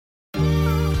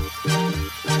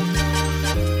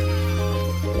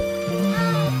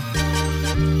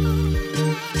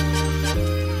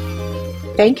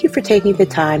Thank you for taking the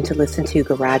time to listen to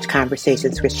Garage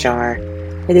Conversations with Shar.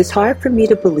 It is hard for me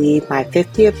to believe my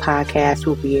 50th podcast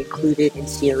will be included in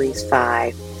Series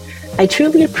 5. I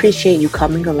truly appreciate you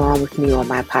coming along with me on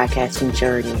my podcasting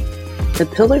journey. The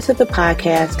pillars of the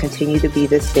podcast continue to be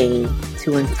the same: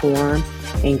 to inform,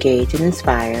 engage, and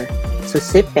inspire. So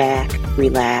sit back,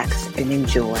 relax, and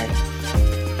enjoy.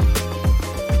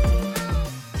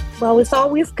 Well, it's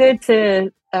always good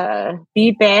to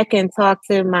be back and talk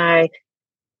to my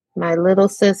little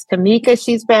sis Tamika.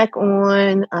 She's back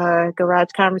on Garage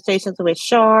Conversations with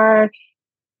Shar,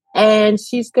 and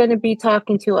she's going to be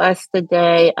talking to us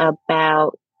today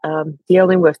about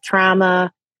dealing with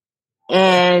trauma.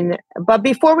 But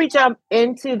before we jump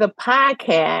into the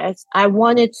podcast, I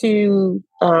wanted to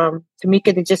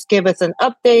Tamika to just give us an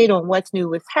update on what's new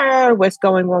with her, what's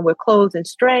going on with Clothes and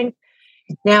Strength.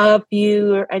 Now, if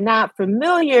you are not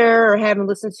familiar or haven't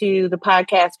listened to the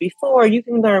podcast before, you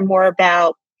can learn more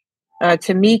about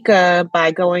Tamika by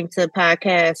going to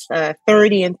podcast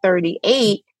 30 and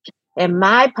 38 in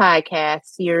my podcast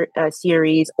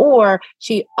series, or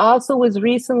she also was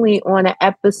recently on an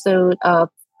episode of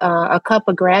A Cup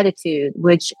of Gratitude,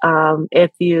 which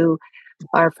if you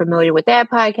are familiar with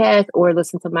that podcast or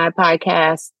listen to my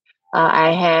podcast,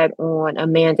 I had on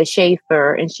Amanda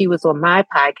Schaefer, and she was on my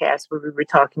podcast where we were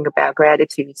talking about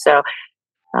gratitude. So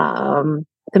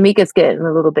Tamika's getting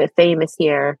a little bit famous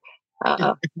here.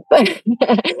 But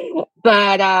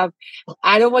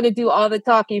I don't want to do all the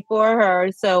talking for her.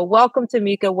 So welcome,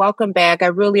 Tamika. Welcome back. I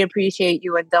really appreciate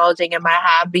you indulging in my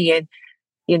hobby. And,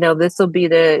 you know, this will be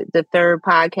the third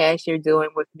podcast you're doing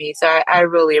with me. So I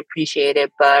really appreciate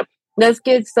it. But let's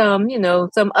get some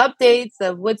updates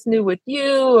of what's new with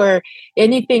you or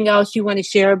anything else you want to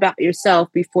share about yourself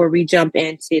before we jump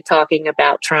into talking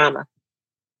about trauma.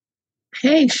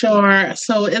 Hey, Shar.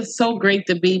 So it's so great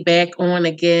to be back on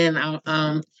again.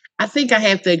 I think I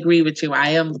have to agree with you.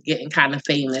 I am getting kind of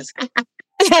famous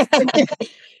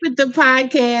with the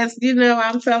podcast. You know,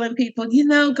 I'm telling people,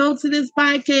 go to this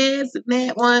podcast and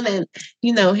that one and,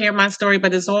 hear my story.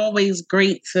 But it's always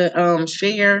great to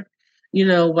share,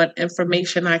 what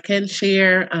information I can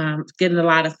share. Getting a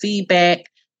lot of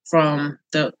feedback from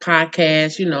the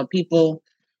podcast, people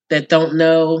that don't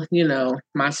know,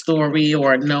 my story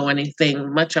or know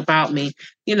anything much about me.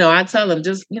 I tell them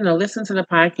just, listen to the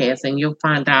podcast and you'll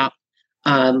find out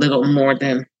a little more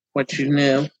than what you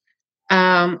knew.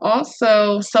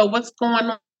 Also, so what's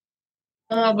going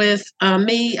on with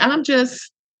me? I'm just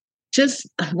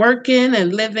working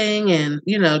and living and,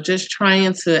 just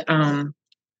trying to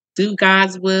do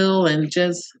God's will and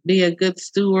just be a good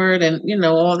steward and,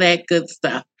 all that good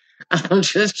stuff. I'm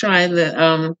just trying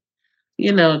to,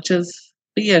 just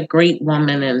be a great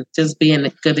woman and just being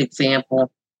a good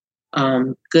example,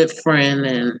 good friend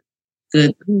and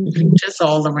good, just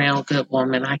all around good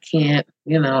woman. I can't,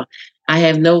 I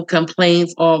have no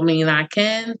complaints. All mean I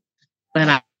can,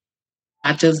 but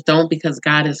I just don't, because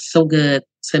God is so good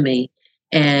to me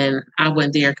and I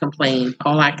wouldn't dare complain.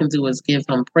 All I can do is give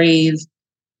him praise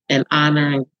and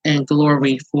honor and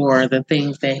glory for the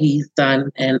things that he's done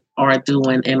and are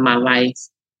doing in my life.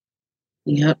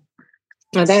 Yep.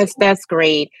 Oh, that's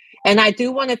great. And I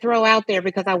do want to throw out there,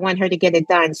 because I want her to get it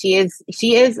done. She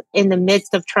is in the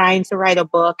midst of trying to write a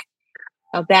book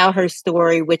about her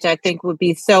story, which I think would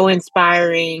be so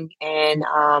inspiring and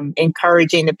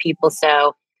encouraging to people.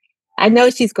 So I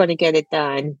know she's going to get it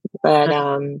done. But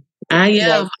I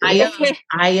am.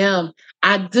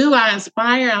 I do. I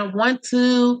aspire. I want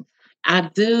to. I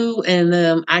do.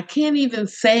 And I can't even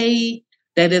say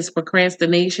that it's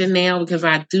procrastination now, because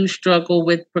I do struggle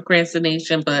with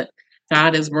procrastination, but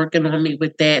God is working on me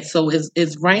with that. So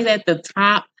it's right at the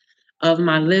top of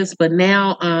my list. But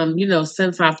now,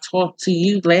 since I've talked to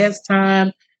you last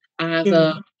time, I've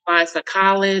applied for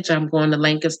college. I'm going to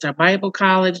Lancaster Bible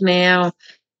College now,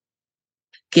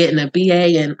 getting a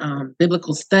BA in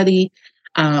biblical study,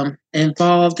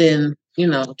 involved in,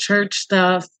 church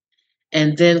stuff,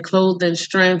 and then Clothes and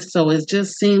Strength. So it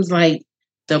just seems like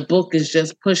the book is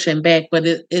just pushing back, but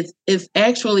it's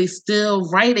actually still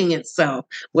writing itself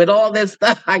with all this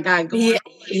stuff I got going on.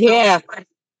 Yeah.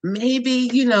 Maybe,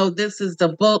 this is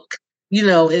the book,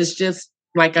 it's just,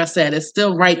 like I said, it's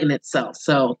still writing itself.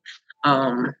 So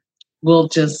we'll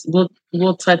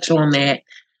touch on that.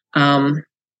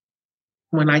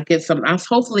 When I get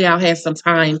hopefully I'll have some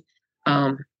time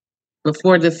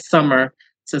before this summer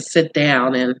to sit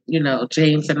down and,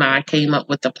 James and I came up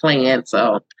with a plan.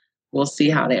 So we'll see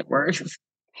how that works.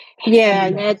 Yeah,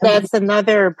 and that's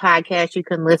another podcast you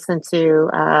can listen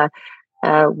to.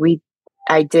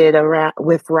 I did around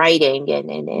with writing,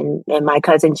 and my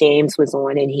cousin James was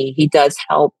on, and he does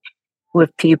help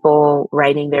with people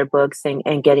writing their books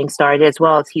and getting started, as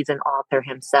well as he's an author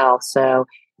himself. So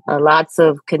lots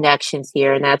of connections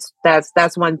here, and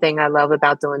that's one thing I love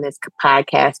about doing this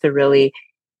podcast, to really,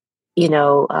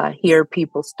 hear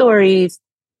people's stories,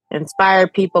 inspire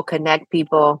people, connect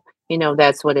people.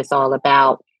 That's what it's all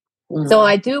about. So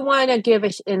I do want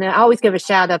to and I always give a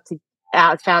shout out to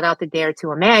Dare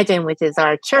to Imagine, which is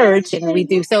our church, and we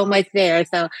do so much there.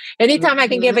 So anytime I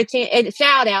can give a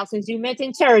shout out, since you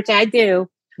mentioned church, I do.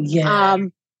 Yeah.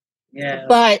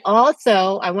 But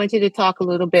also, I want you to talk a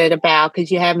little bit about,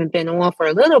 because you haven't been on for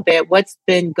a little bit, what's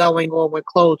been going on with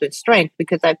Clothed in Strength,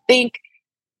 because I think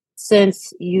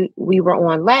since we were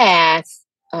on last,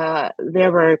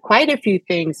 there were quite a few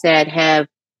things that have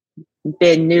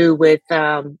been new with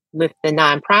the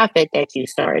nonprofit that you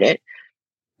started.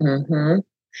 Mm-hmm.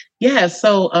 Yeah.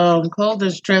 So, Clothed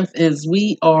in Strength is,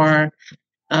 we are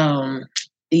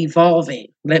evolving.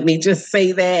 Let me just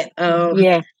say that.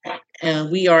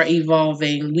 We are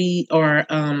evolving. We are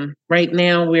right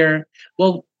now. Let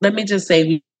me just say,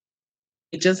 we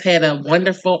just had a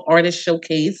wonderful artist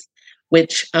showcase,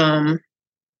 which turned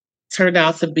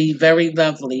out to be very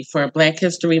lovely for Black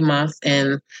History Month,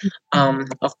 and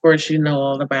of course, you know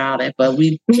all about it. But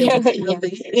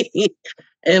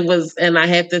it was, and I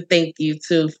have to thank you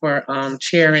too for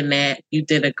chairing that. You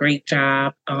did a great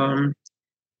job, and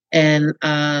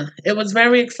it was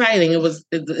very exciting. It was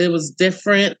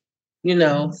different,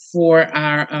 for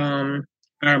our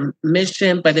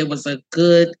mission, but it was a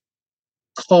good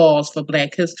cause for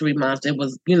Black History Month. It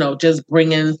was, just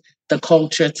bringing the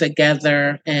culture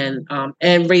together and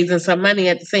raising some money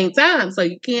at the same time. So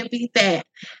you can't beat that.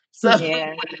 So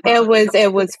yeah,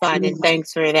 it was fun, and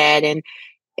thanks for that. And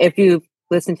if you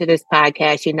listen to this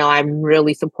podcast, I'm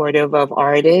really supportive of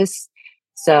artists.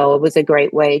 So it was a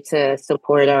great way to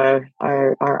support our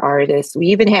artists. We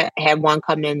even had one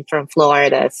come in from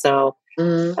Florida. So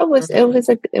it was a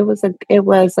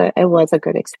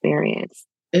good experience.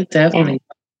 It definitely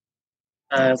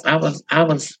was. I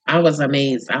was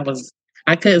amazed. I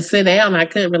couldn't sit down. I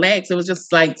couldn't relax. It was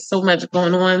just like so much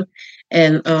going on.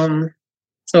 And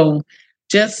so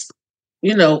just,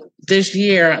 this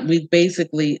year we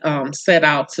basically set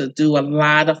out to do a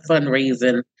lot of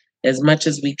fundraising as much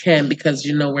as we can, because,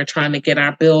 we're trying to get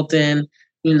our building.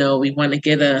 We want to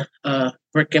get a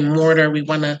brick and mortar. We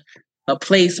want a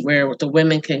place where the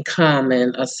women can come,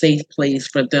 and a safe place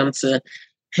for them to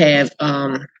have,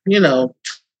 to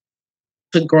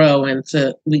grow, and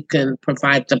we can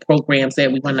provide the programs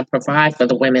that we want to provide for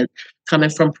the women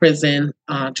coming from prison,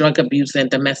 drug abuse,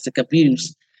 and domestic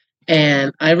abuse.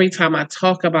 And every time I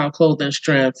talk about Clothed in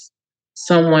Strength,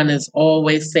 someone is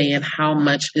always saying how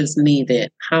much is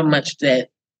needed, how much that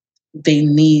they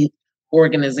need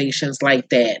organizations like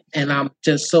that. And I'm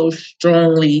just so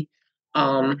strongly,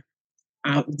 I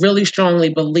really strongly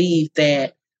believe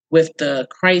that with the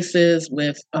crisis,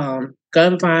 with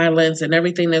gun violence and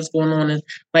everything that's going on, and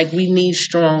like, we need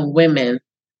strong women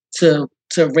to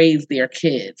raise their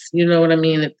kids. You know what I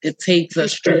mean? It takes a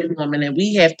strong woman, and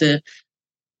we have to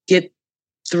get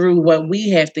through what we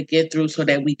have to get through so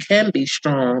that we can be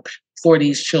strong for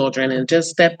these children, and just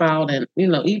step out and,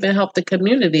 even help the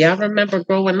community. I remember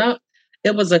growing up,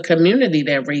 it was a community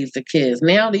that raised the kids.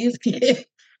 Now these kids,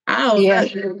 I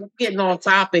don't know, getting off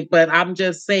topic, but I'm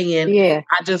just saying,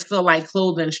 I just feel like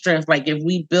Clothed in Strength, like if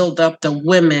we build up the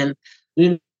women,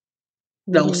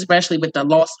 especially with the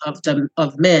loss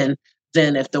of men,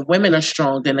 then if the women are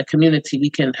strong, then the community,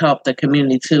 we can help the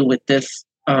community too with this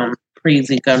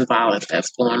crazy gun violence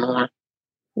that's going on.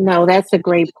 No, that's a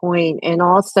great point. And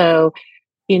also,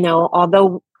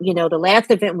 although, the last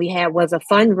event we had was a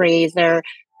fundraiser,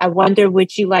 I wonder,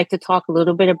 would you like to talk a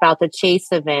little bit about the Chase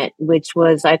event, which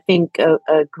was, I think,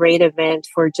 a great event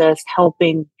for just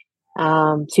helping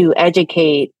to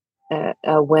educate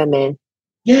women.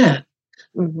 Yeah.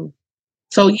 Mm-hmm.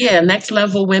 So, Next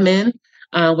Level Women,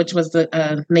 which was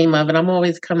the name of it. I'm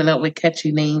always coming up with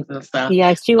catchy names and stuff.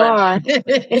 Yes, you are.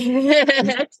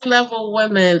 Next Level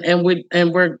Women, and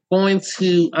we're going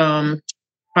to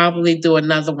probably do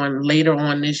another one later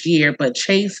on this year. But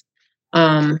Chase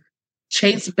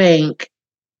Bank,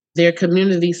 their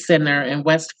community center in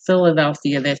West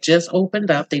Philadelphia, that just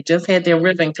opened up. They just had their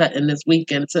ribbon cutting this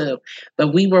weekend too.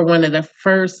 But we were one of the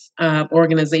first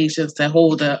organizations to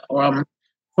hold a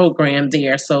program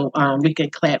there, so we can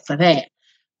clap for that.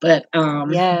 But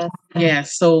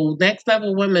so Next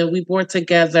Level Women, we brought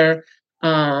together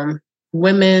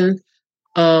women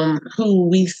who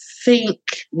we think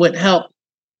would help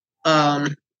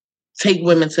take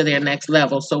women to their next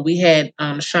level. So we had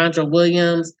Chandra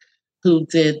Williams, who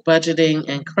did budgeting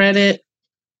and credit.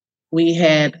 We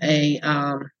had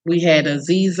Aziza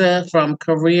from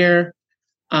Career,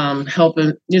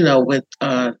 helping with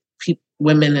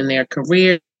women in their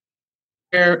career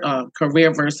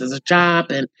versus a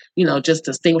job, and just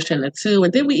distinguishing the two.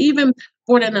 And then we even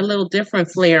brought in a little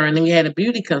different flair, and then we had a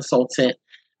beauty consultant,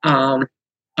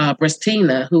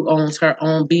 Bristina, who owns her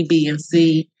own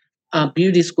BB&C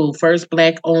beauty school, first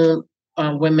Black-owned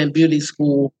women beauty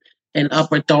school in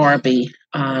Upper Darby.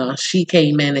 She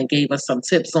came in and gave us some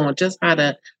tips on just how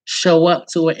to show up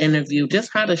to an interview,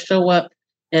 just how to show up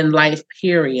in life,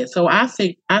 period. So I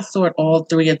think I thought all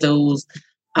three of those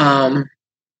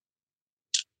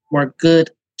were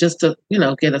good just to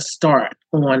get a start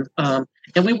on.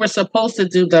 And we were supposed to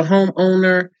do the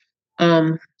homeowner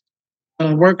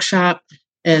workshop,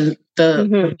 and the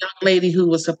young lady who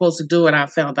was supposed to do it, I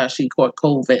found out she caught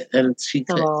COVID and she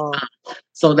couldn't.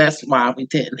 So that's why we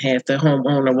didn't have the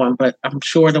homeowner one. But I'm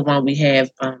sure the one we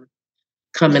have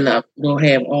coming up, we'll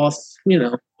have all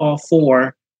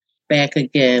four back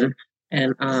again.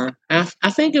 And I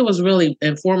think it was really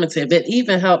informative. It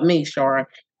even helped me, Shar.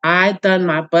 I done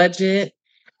my budget.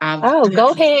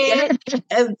 Go ahead.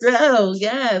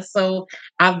 Yes. So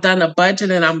I've done a budget,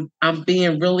 and I'm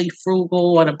being really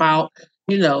frugal and about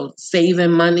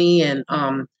saving money, and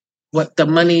what the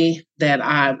money that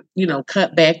I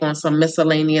cut back on some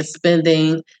miscellaneous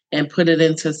spending and put it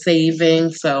into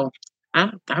saving. So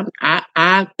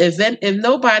if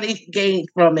nobody gained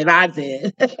from it, I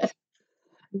did.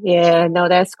 Yeah, no,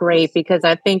 that's great, because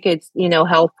I think it's,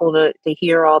 helpful to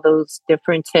hear all those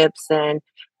different tips, and,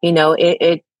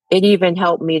 it even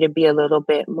helped me to be a little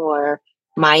bit more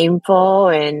mindful,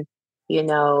 and,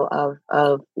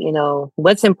 of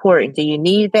what's important. Do you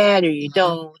need that or you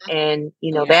don't? And,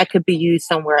 that could be used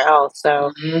somewhere else.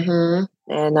 So,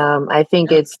 and I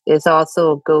think it's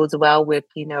also goes well with,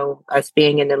 us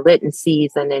being in the Lenten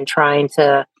season and trying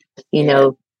to,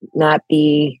 not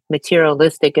be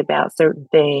materialistic about certain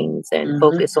things, and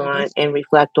focus on and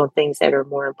reflect on things that are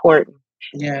more important.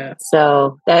 Yeah.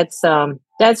 So that's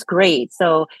great.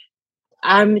 So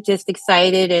I'm just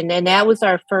excited. And then that was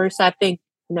our first, that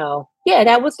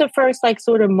was the first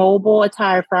sort of mobile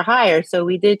attire for hire. So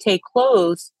we did take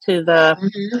clothes to the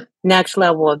next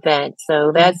level event.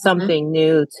 So that's something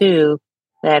new too,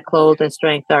 that Clothes and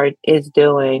Strength Art is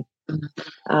doing.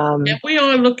 And we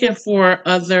are looking for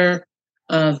other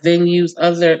venues,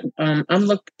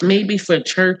 I'm maybe for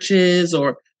churches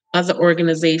or other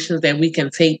organizations that we can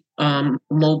take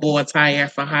mobile attire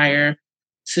for hire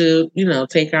to,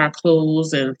 take our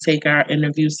clothes and take our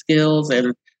interview skills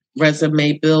and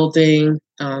resume building,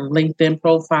 LinkedIn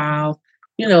profile,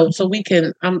 so we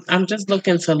can. I'm just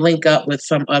looking to link up with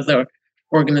some other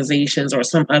organizations or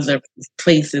some other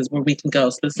places where we can go.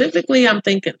 Specifically, I'm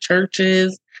thinking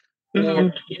churches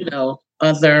or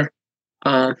other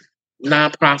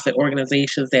nonprofit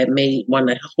organizations that may want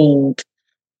to hold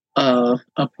a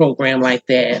program like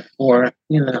that, or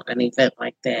an event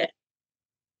like that.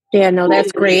 Yeah, no,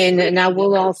 that's great. And I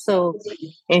will also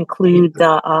include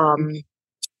the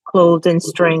Clothes and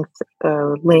Strength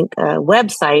link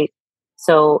website.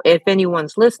 So if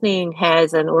anyone's listening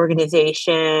has an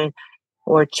organization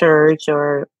or church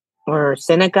or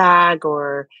synagogue,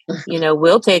 or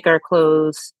we'll take our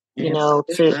clothes, to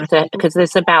because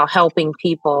it's about helping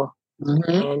people,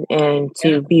 and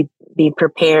to be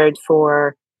prepared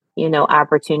for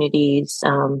opportunities.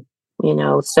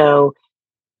 So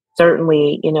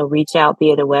certainly reach out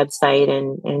via the website,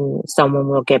 and someone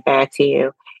will get back to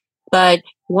you. But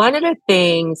one of the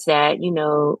things that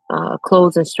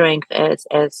Clothes and Strength, as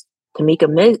Tamika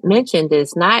mentioned,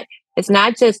 is not. It's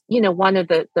not just, one of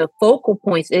the focal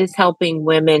points is helping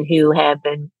women who have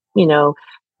been,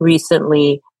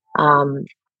 recently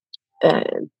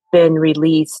been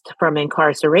released from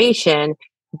incarceration,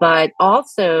 but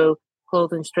also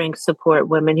Clothes and Strength support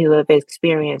women who have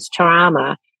experienced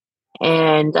trauma.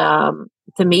 And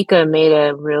Tamika made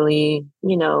a really,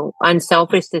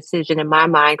 unselfish decision in my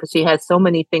mind, because she has so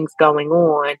many things going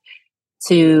on,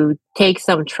 to take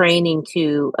some training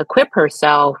to equip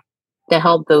herself to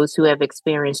help those who have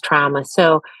experienced trauma.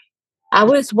 So I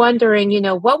was wondering,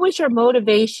 what was your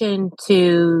motivation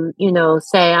to,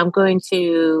 say, I'm going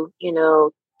to,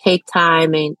 take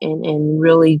time and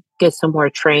really get some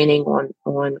more training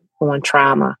on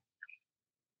trauma?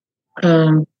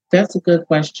 That's a good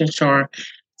question, Shar.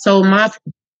 So my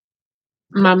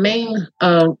main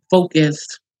focus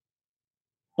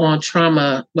on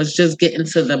trauma was just getting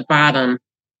to the bottom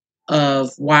of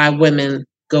why women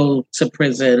go to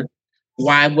prison,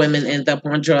 why women end up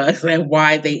on drugs, and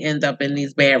why they end up in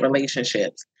these bad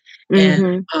relationships.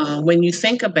 And when you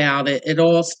think about it, it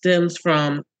all stems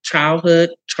from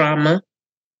childhood trauma,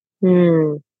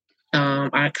 Mm.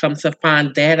 I come to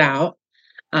find that out.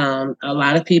 A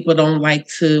lot of people don't like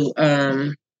to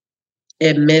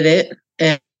admit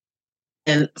it,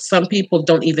 and some people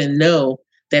don't even know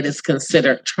that it's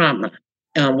considered trauma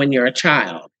when you're a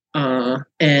child,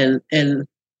 and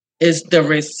it's the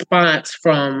response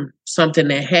from something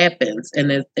that happens,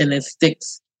 and it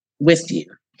sticks with you,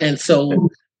 and so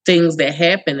things that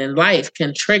happen in life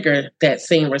can trigger that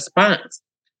same response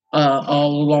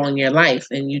all along your life,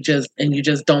 and you just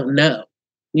don't know.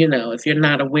 If you're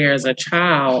not aware as a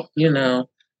child, you're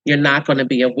not going to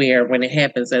be aware when it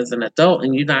happens as an adult,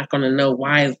 and you're not going to know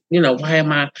why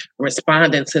am I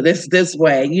responding to this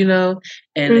way, and,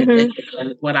 Mm-hmm.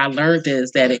 and what I learned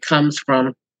is that it comes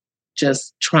from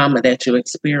just trauma that you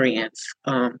experience.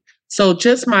 So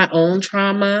just my own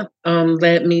trauma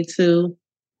led me to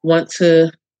want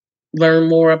to learn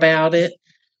more about it.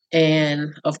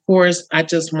 And of course, I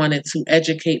just wanted to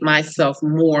educate myself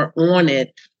more on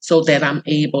it so that I'm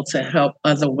able to help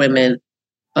other women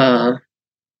uh,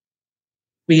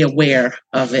 be aware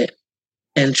of it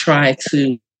and try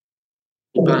to,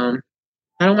 I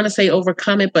don't want to say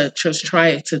overcome it, but just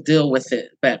try to deal with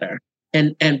it better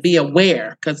and be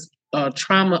aware, because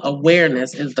trauma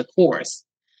awareness is the course.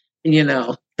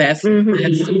 That's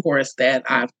the course that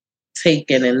I've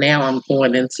taken, and now I'm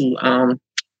going into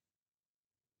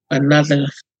another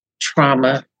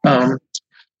trauma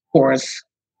course.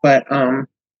 But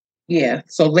yeah,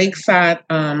 so Lakeside,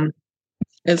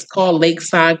 it's called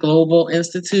Lakeside Global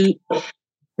Institute.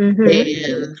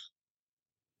 And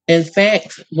in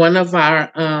fact, one of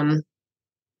the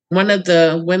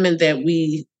women that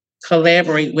we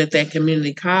collaborate with at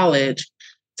community college,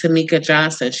 Tamika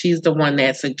Johnson, she's the one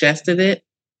that suggested it.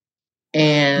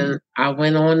 And I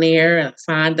went on there and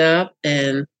signed up,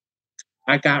 and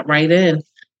I got right in.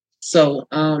 So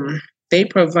they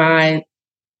provide,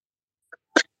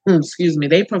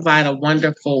 they provide a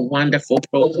wonderful, wonderful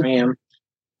program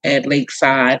at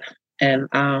Lakeside. And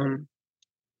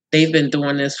they've been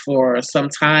doing this for some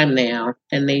time now.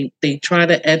 And they try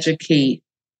to educate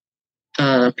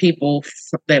people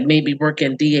that maybe work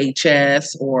in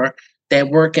DHS or that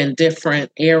work in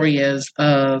different areas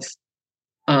of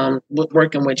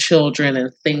working with children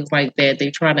and things like that. They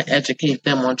try to educate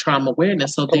them on trauma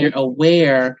awareness so they're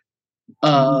aware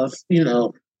of,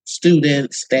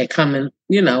 students that come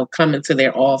into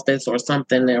their office or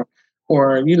something there,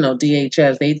 or,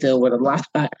 DHS, they deal with a lot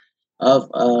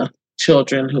of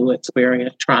children who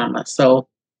experience trauma. So,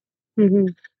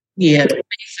 yeah,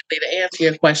 basically to answer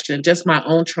your question, just my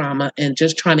own trauma and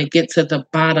just trying to get to the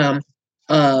bottom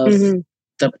of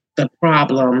the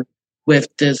problem with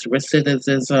this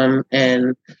recidivism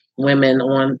and women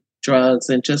on drugs,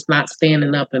 and just not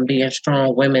standing up and being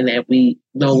strong women that we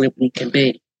know we can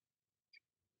be.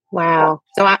 Wow.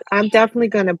 So I'm definitely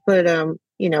going to put a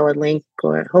link,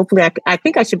 or hopefully I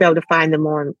think I should be able to find them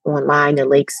online, the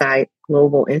Lakeside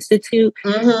Global Institute,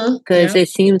 because it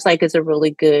seems like it's a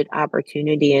really good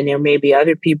opportunity, and there may be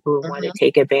other people who want to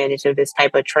take advantage of this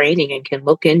type of training and can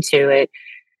look into it.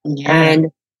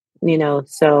 And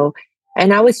so,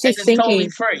 and I was just thinking, totally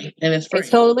free, and it's free. It's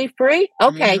totally free.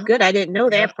 Okay, good. I didn't know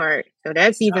that part, so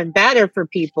that's even better for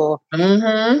people.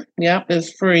 Yep,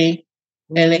 it's free.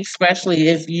 And especially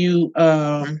if you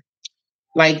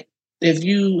if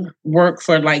you work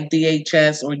for like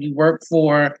DHS, or you work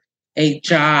for a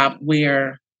job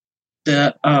where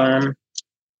the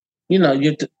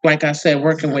you're, like I said,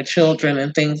 working with children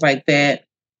and things like that,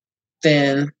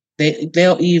 then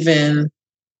they'll even,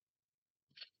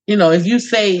 if you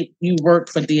say you work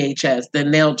for DHS,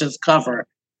 then they'll just cover,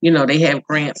 they have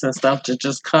grants and stuff to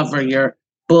just cover your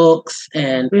books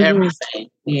and everything.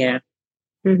 Yeah.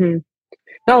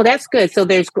 Oh, that's good. So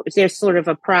there's sort of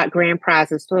a grant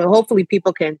process. So hopefully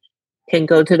people can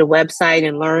go to the website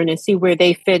and learn and see where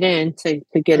they fit in to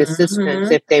get assistance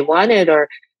if they want it, or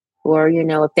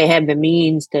if they have the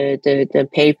means to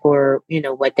pay for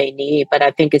what they need. But I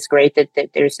think it's great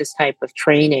that there's this type of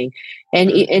training,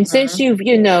 and since you've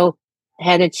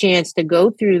had a chance to go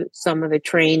through some of the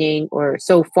training or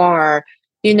so far,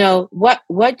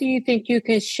 what do you think you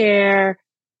can share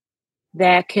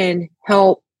that can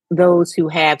help those who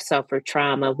have suffered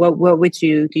trauma? What would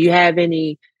do you have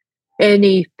any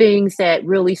things that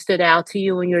really stood out to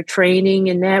you in your training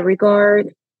in that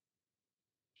regard?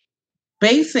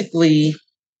 Basically,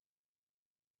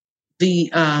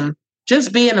 the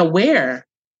just being aware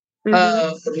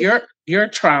of your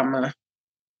trauma,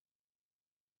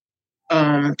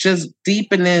 just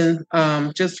deepening,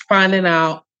 just finding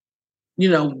out,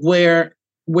 where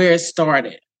it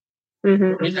started.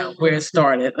 Where it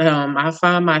started. I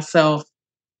find myself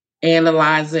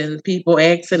analyzing people,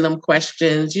 asking them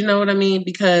questions, you know what I mean?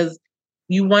 Because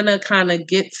you want to kind of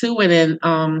get to it,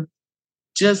 and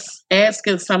just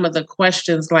asking some of the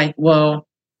questions like, well,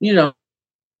 you know,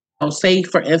 say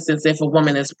for instance, if a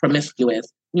woman is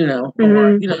promiscuous, or,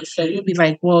 so you'd be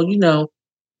like, well,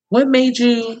 what made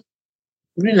you,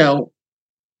 you know,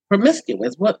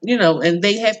 promiscuous? What, and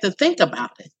they have to think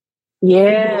about it.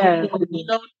 Yeah.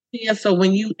 Yeah. So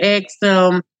when you ask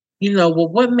them, well,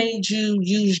 what made you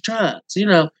use drugs,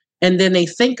 and then they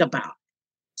think about it.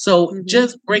 So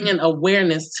just bringing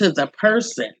awareness to the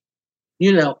person,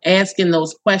 asking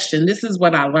those questions. This is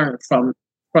what I learned from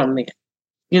them,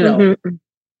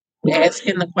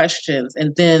 asking the questions,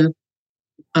 and then,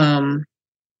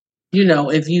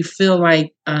 if you feel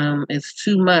like it's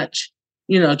too much,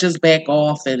 just back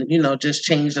off and, just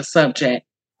change the subject.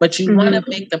 But you want to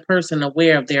make the person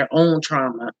aware of their own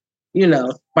trauma,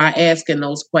 by asking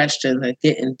those questions and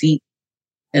getting deep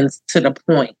and to the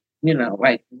point,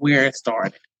 like where it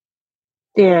started.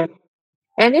 Yeah.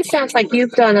 And it sounds like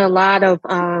you've done a lot of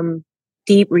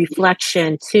deep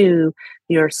reflection to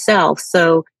yourself.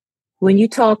 So when we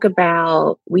talked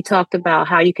about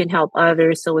how you can help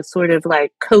others. So it's sort of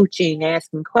like coaching,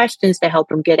 asking questions to help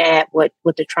them get at what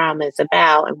the trauma is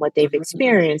about and what they've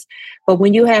experienced. But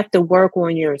when you have to work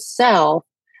on yourself,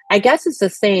 I guess it's the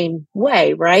same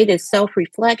way, right? It's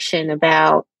self-reflection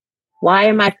about why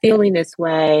am I feeling this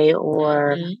way,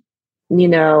 or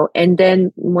and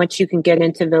then once you can get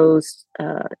into those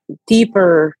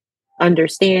deeper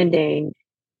understanding,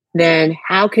 then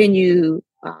how can you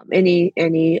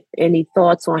any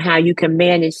thoughts on how you can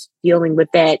manage dealing with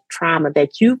that trauma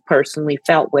that you personally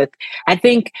felt with? I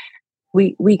think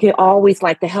we could always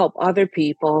like to help other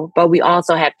people, but we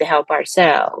also have to help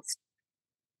ourselves.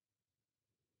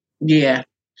 Yeah.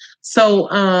 So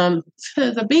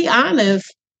to be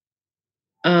honest,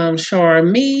 sure,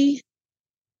 me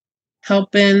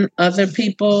helping other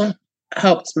people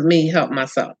helps me help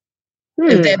myself.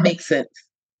 If that makes sense.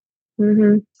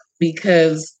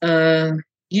 Because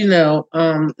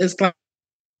it's like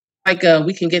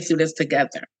we can get through this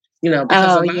together.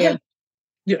 Because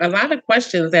a lot of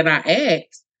questions that I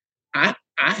ask, I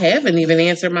haven't even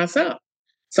answered myself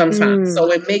sometimes.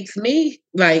 So it makes me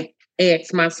like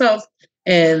ask myself,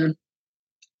 and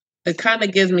it kind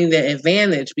of gives me the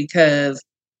advantage because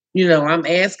I'm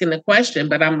asking the question,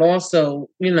 but I'm also,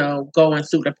 going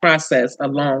through the process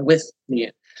along with you.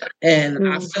 And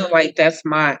I feel like that's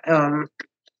my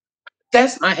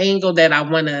angle that I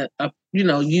want to,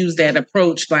 use that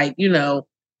approach. Like,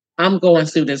 I'm going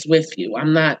through this with you.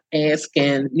 I'm not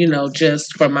asking,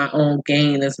 just for my own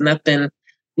gain. It's nothing,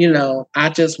 I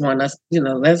just want us,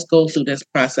 let's go through this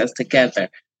process together.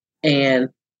 And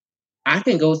I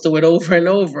can go through it over and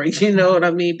over, you know what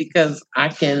I mean? Because I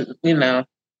can,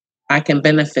 I can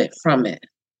benefit from it.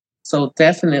 So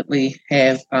definitely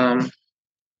I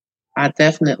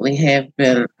definitely have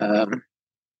been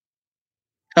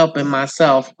helping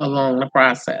myself along the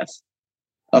process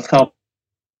of helping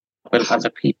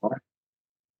other people.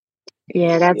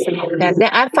 Yeah, I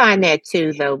find that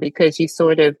too, though, because you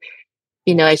sort of,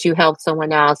 as you help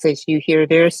someone else, as you hear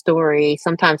their story,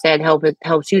 sometimes that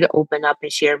helps you to open up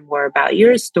and share more about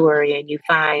your story, and you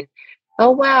find,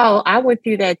 oh wow, I went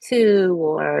through that too,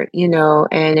 or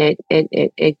and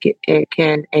it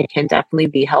can definitely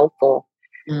be helpful.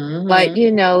 But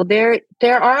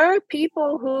there are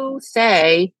people who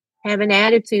have an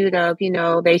attitude of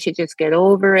they should just get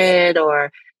over it,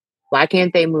 or why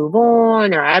can't they move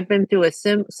on, or I've been through a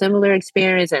similar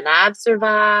experience and I've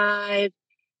survived,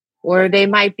 or they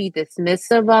might be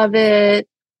dismissive of it,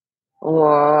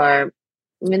 or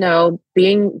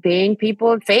being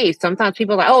people of faith. Sometimes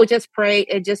people are like, oh, just pray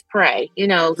and just pray,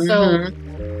 so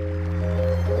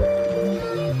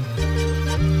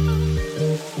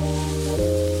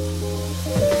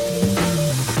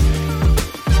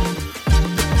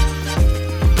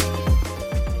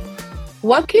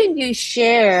what can you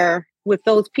share with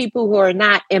those people who are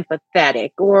not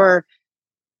empathetic, or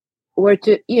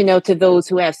to to those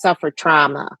who have suffered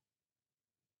trauma?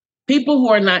 People who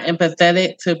are not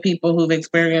empathetic to people who've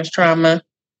experienced trauma.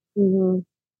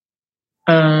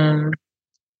 I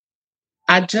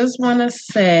just want to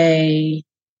say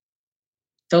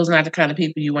those are not the kind of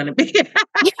people you want to be.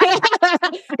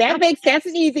 That's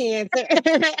an easy answer.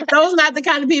 Those are not the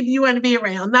kind of people you want to be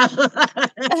around. No.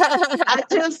 I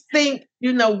just think,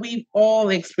 we've all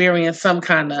experienced some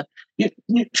kind of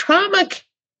trauma.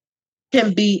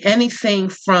 Can be anything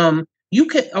from,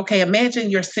 imagine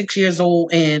you're 6 years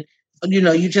old and,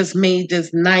 you just made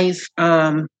this nice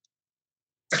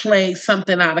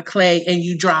something out of clay, and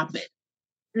you drop it.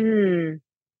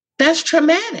 That's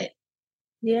traumatic.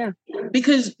 Yeah.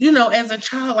 Because, as a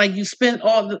child, like you spend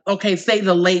say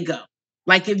the Lego.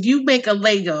 Like if you make a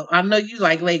Lego, I know you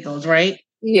like Legos, right?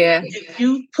 Yeah. If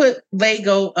you put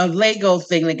a Lego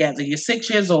thing together, you're 6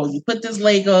 years old, you put this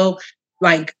Lego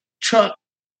like truck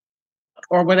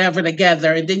or whatever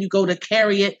together, and then you go to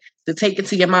carry it to take it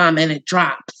to your mom and it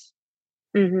drops.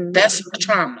 Mm-hmm. That's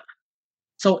trauma.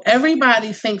 So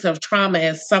everybody thinks of trauma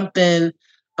as something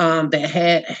that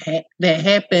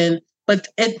happened, but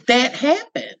that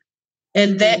happened.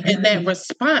 And that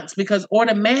response, because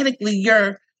automatically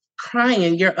you're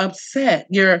crying, you're upset,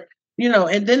 and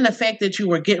then the fact that you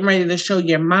were getting ready to show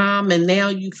your mom, and now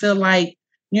you feel like,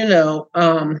 oh,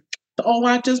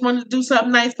 I just want to do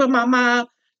something nice for my mom.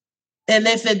 And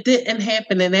if it didn't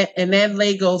happen, and that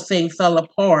Lego thing fell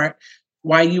apart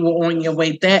while you were on your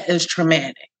way, that is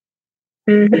traumatic.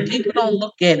 Mm-hmm. People don't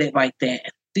look at it like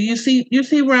that. Do you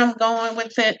see where I'm going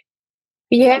with it?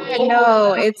 Yeah,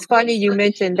 no, it's funny you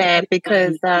mentioned that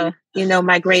because,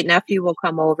 my great nephew will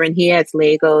come over and he has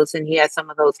Legos and he has some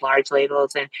of those large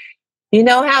Legos. And you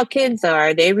know how kids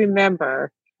are, they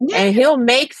remember. Yeah. And he'll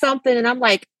make something and I'm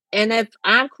like, and if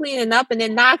I'm cleaning up and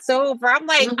it knocks over, I'm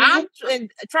like, I'm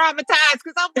traumatized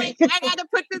because I'm like, I got to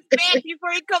put this back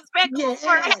before he comes back over.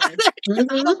 I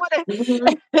don't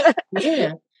wanna...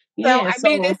 Yeah. So, I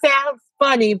mean, it sounds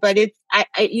funny, but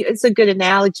it's a good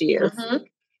analogy.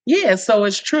 Yeah, so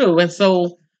it's true. And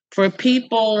so for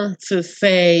people to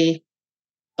say,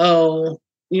 oh,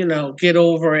 get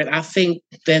over it, I think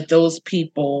that those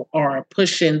people are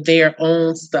pushing their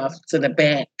own stuff to the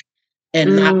back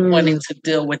and not wanting to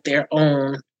deal with their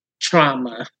own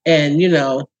trauma. And,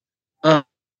 I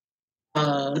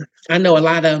know a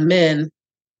lot of men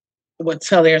would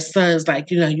tell their sons, like,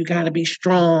 you got to be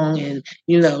strong and,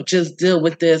 just deal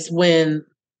with this when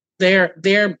they're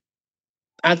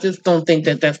I just don't think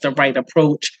that that's the right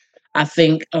approach. I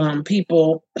think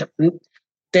people,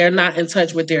 they're not in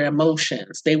touch with their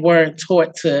emotions. They weren't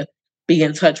taught to be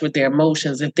in touch with their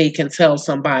emotions. If they can tell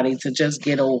somebody to just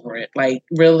get over it, like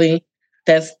really,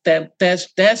 that's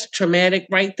traumatic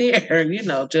right there.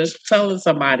 Just telling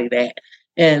somebody that.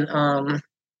 And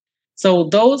so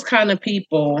those kind of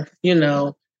people,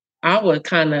 I would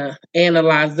kind of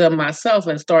analyze them myself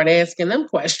and start asking them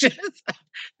questions.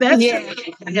 That's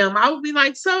him. I would be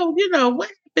like, so, what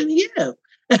happened to you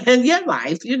in your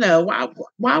life?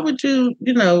 Why would you,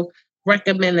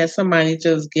 recommend that somebody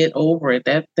just get over it?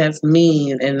 That's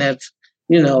mean, and that's,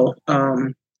 you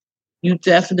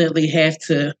definitely have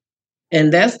to.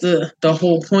 And that's the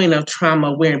whole point of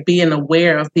trauma, where being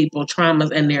aware of people's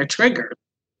traumas and their triggers.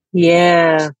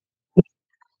 Yeah.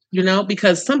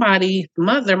 Because somebody,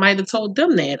 mother might have told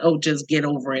them that, oh, just get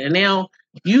over it. And now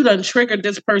you done triggered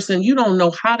this person. You don't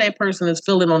know how that person is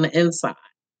feeling on the inside.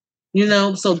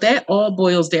 So that all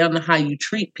boils down to how you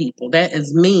treat people. That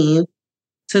is mean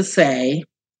to say.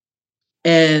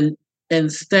 And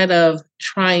instead of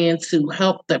trying to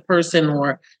help that person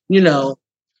or,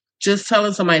 just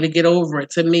telling somebody to get over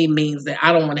it, to me means that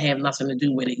I don't want to have nothing to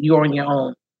do with it. You're on your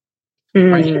own.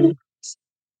 Right?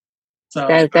 So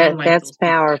that's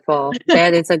powerful.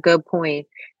 That is a good point.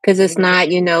 Because it's not,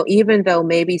 even though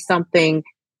maybe something,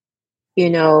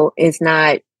 is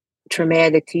not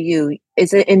traumatic to you,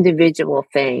 it's an individual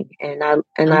thing. And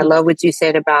I love what you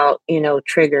said about,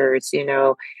 triggers, even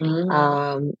though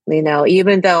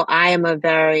I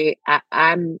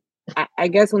am I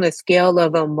guess on a scale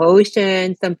of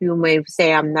emotion, some people may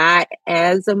say I'm not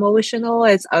as emotional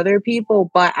as other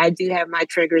people, but I do have my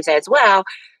triggers as well.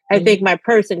 I think my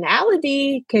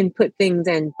personality can put things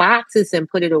in boxes and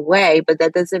put it away, but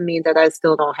that doesn't mean that I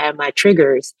still don't have my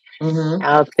triggers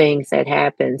of things that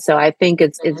happen. So I think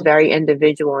it's very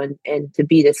individual, and to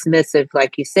be dismissive,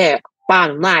 like you said,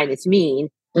 bottom line, it's mean.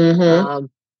 It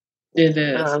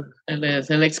is. It is.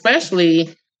 And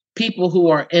especially people who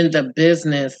are in the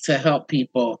business to help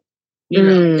people.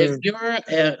 If you're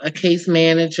a case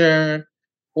manager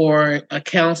or a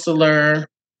counselor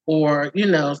or,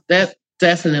 that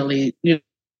definitely,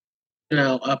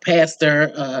 a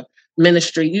pastor,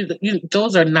 ministry,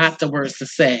 those are not the words to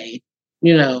say.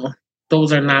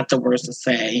 Those are not the words to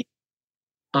say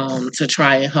to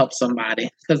try and help somebody,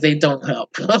 because they don't help.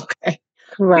 Okay.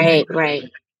 Right.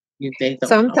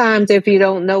 Sometimes help. If you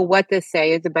don't know what to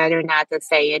say, it's better not to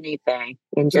say anything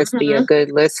and just be a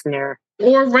good listener.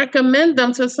 Or recommend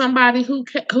them to somebody who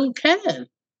can. Good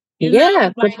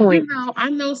point.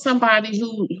 I know somebody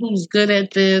who's good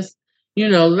at this.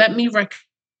 Let me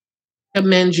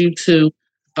recommend you to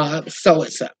so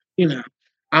and so.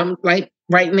 I'm like,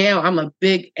 right now, I'm a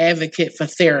big advocate for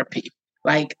therapy.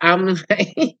 Like I'm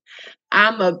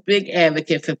I'm a big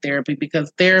advocate for therapy,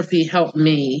 because therapy helped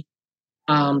me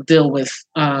deal with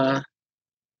the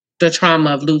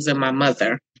trauma of losing my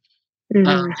mother in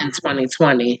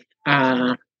 2020.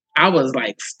 I was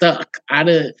like stuck. I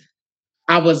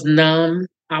was numb.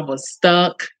 I was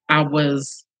stuck. I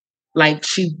was like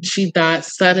she died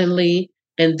suddenly,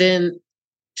 and then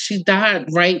she died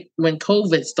right when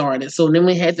COVID started. So then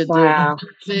we had to deal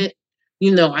with it.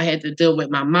 You know, I had to deal with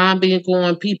my mom being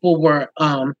gone. People were,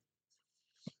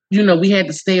 we had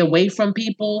to stay away from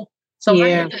people. So I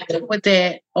had to deal with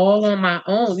that all on my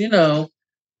own.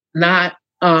 Not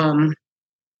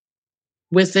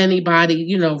with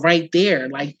anybody, right there.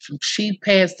 Like she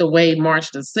passed away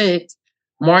March the 6th.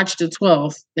 March the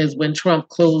 12th is when Trump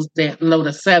closed down. No, the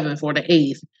 7th or the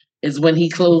 8th is when he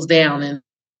closed down.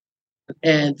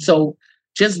 And so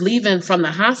just leaving from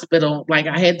the hospital, like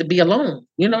I had to be alone.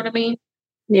 You know what I mean?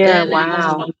 Yeah, and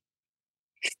wow.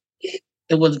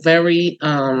 It was very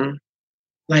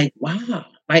like, wow.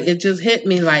 Like it just hit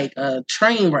me like a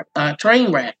train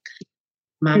wreck.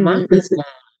 My mom is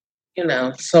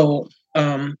gone, So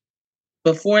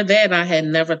before that I had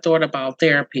never thought about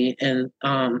therapy. And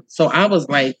so I was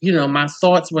like, my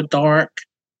thoughts were dark.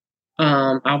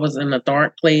 I was in a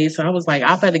dark place. I was like,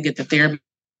 I better get to therapy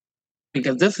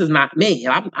because this is not me.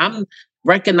 I'm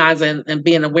recognizing and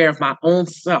being aware of my own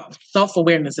self.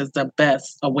 Self-awareness is the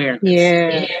best awareness.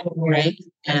 Yeah. Right.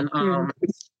 And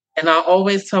I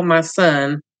always tell my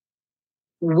son,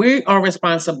 we are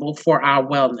responsible for our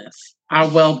wellness, our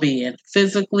well-being,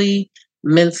 physically,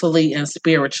 mentally, and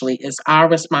spiritually. It's our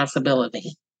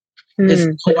responsibility. It's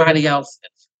nobody else's.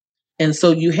 And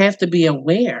so you have to be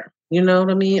aware. You know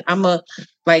what I mean?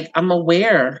 I'm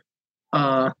aware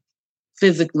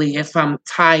physically if I'm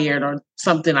tired or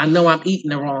something. I know I'm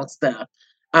eating the wrong stuff.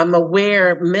 I'm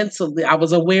aware mentally. I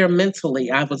was aware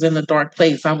mentally. I was in a dark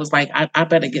place. I was like, I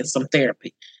better get some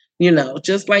therapy.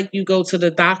 Just like you go to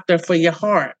the doctor for your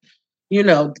heart. You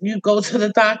go to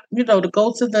the to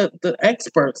go to the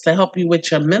experts to help you with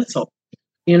your mental,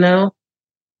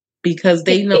 because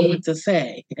they know what to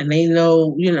say and they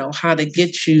know, how to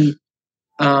get you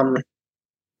to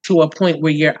a point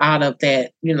where you're out of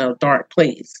that, dark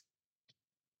place.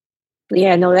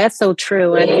 Yeah, no, that's so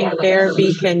true. I think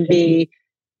therapy can be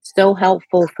so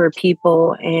helpful for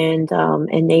people and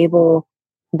enable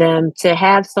them to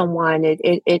have someone.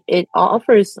 It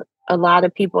offers a lot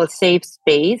of people a safe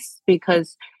space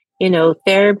because,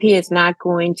 therapy is not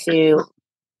going to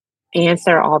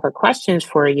answer all the questions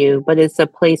for you, but it's a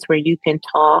place where you can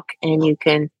talk and you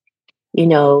can, you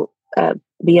know,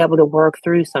 be able to work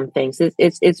through some things.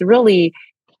 It's really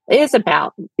it is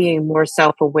about being more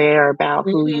self-aware about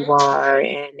who you are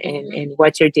and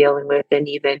what you're dealing with. And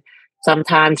even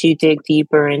sometimes you dig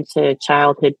deeper into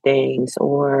childhood things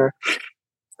or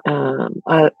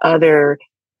other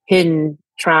hidden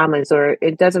traumas, or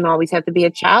it doesn't always have to be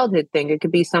a childhood thing. It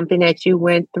could be something that you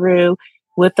went through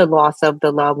with the loss of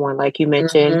the loved one, like you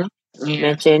mentioned.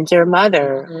 Mentioned your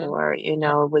mother, or it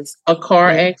was a car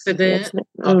accident.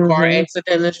 A car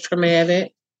accident is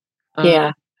traumatic.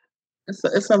 Yeah.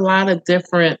 It's a lot of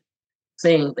different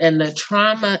things. And the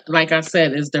trauma, like I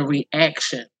said, is the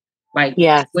reaction. Like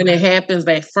when it happens,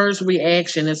 that first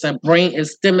reaction is it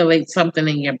stimulates something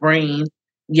in your brain,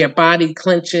 your body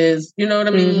clenches, you know what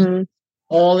I mean?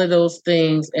 All of those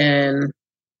things. And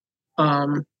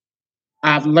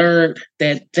I've learned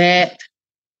that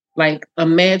like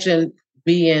imagine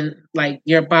being like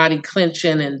your body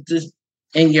clenching and just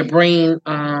and your brain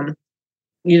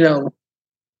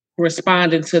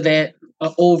responding to that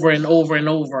over and over and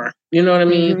over. You know what I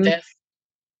mean? That's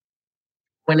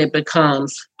when it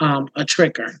becomes a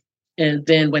trigger. And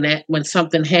then when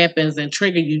something happens and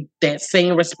trigger you, that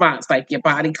same response, like your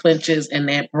body clenches and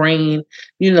that brain,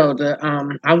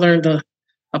 I learned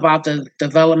about the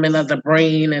development of the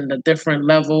brain and the different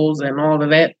levels and all of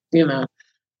that,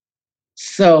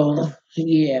 So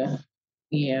yeah.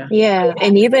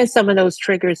 And even some of those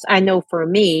triggers, I know for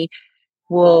me,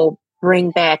 will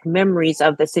bring back memories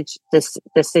of the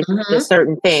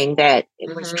certain thing that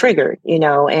it was triggered,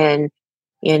 and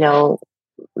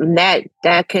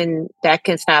that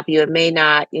can stop you. It may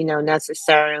not,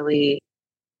 necessarily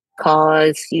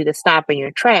cause you to stop in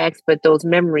your tracks, but those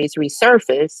memories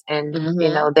resurface, and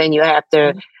then you have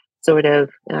to sort of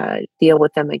deal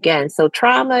with them again. So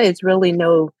trauma is really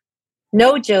no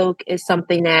joke. Is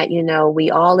something that we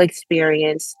all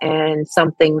experience, and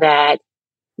something that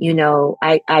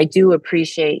I do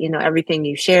appreciate, everything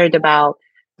you shared about,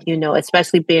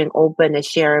 especially being open to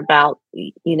share about,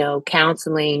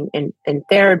 counseling and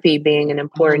therapy being an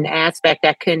important aspect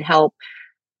that can help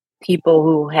people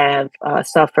who have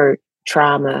suffered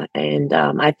trauma. And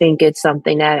I think it's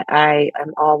something that I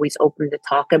am always open to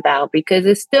talk about because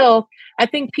it's still, I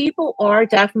think people are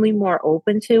definitely more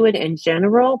open to it in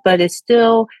general, but it's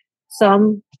still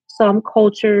some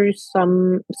cultures,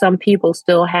 some people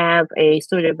still have a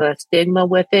sort of a stigma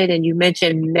with it. And you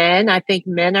mentioned men. I think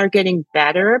men are getting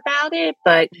better about it,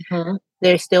 but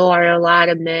there still are a lot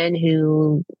of men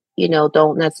who,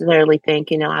 don't necessarily think,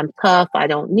 I'm tough, I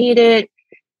don't need it.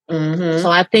 So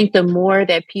I think the more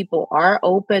that people are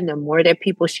open, the more that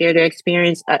people share their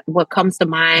experience, what comes to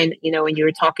mind, when you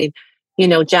were talking,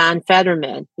 John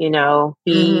Fetterman,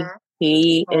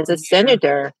 he is a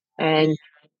senator, and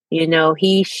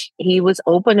he was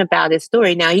open about his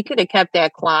story. Now he could have kept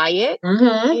that quiet,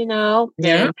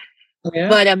 Yeah.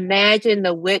 But imagine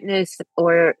the witness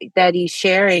or that he's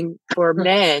sharing for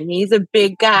men. He's a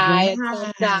big guy, a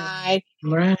tough guy.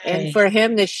 Right. And for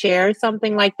him to share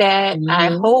something like that, I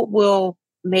hope will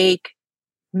make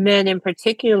men in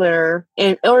particular,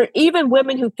 or even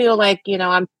women who feel like,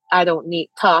 I don't need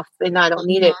tough and I don't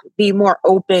need it, be more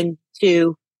open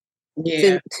to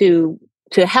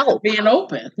help. Being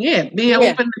open. Yeah.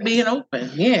 Open to being open.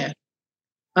 Yeah.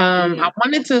 I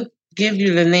wanted to give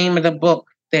you the name of the book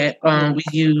that we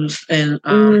use in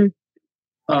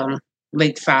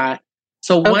Lakeside.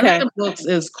 So one of the books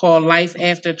is called Life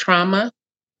After Trauma,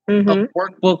 a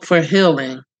workbook for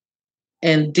healing.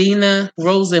 And Dina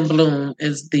Rosenblum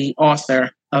is the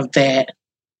author of that.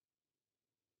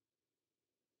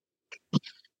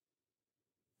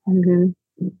 And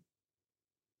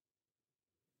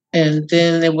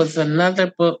then there was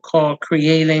another book called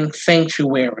Creating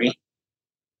Sanctuary.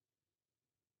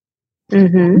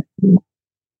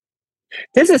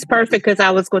 This is perfect because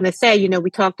I was going to say, we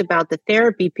talked about the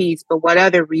therapy piece, but what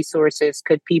other resources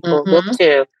could people look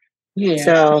to? Yeah,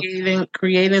 so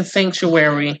Creating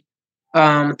Sanctuary.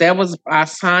 That was by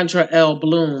Sandra L.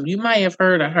 Bloom. You might have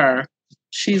heard of her.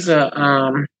 She's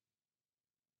and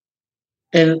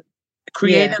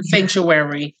Creating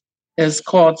Sanctuary is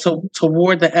called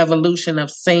Toward the Evolution of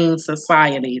Sane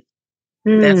Societies.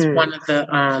 That's one of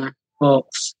the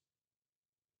books.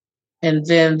 And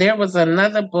then there was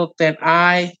another book that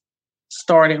I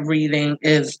started reading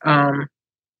is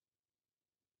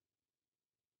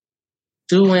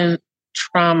Doing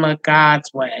Trauma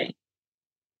God's Way.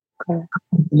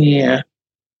 Yeah.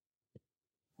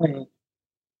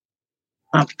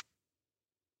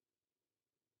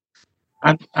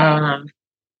 I'm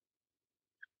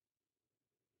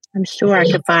sure I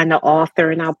could find the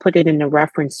author and I'll put it in the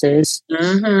references.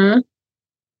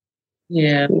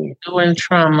 Yeah, Doing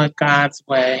Trauma God's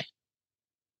Way.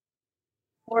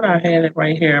 What I had it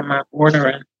right here in my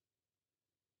ordering.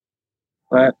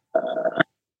 But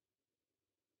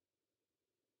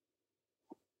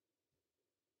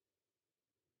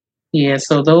yeah,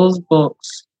 so those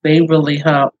books, they really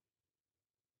help.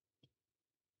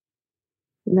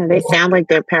 They sound like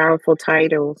they're powerful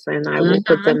titles, and I will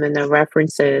put them in the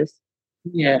references.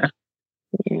 Yeah.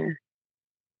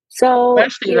 So,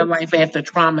 especially the Life After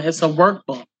Trauma, it's a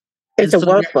workbook. It's a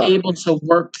workbook. You're able to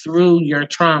work through your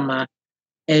trauma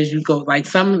as you go. Like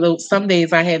some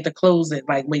days I had to close it.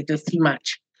 Like, wait, this is too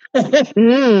much. This is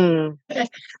too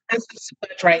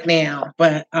much right now.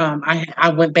 But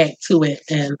I went back to it,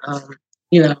 and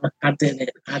I did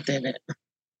it.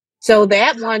 So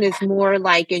that one is more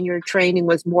like in your training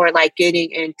was more like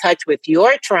getting in touch with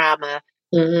your trauma,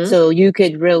 so you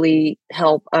could really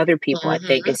help other people. I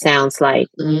think it sounds like.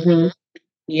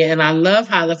 Yeah, and I love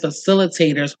how the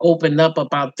facilitators open up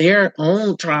about their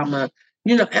own trauma.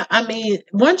 I mean,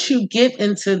 once you get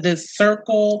into this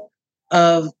circle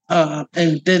of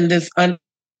and then this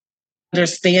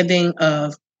understanding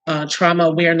of trauma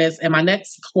awareness, and my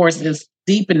next course is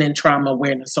deepening trauma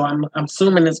awareness. So I'm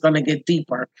assuming it's going to get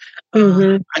deeper.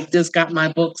 I just got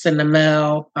my books in the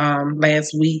mail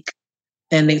last week,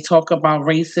 and they talk about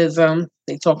racism.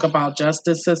 They talk about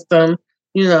justice system.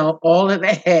 All of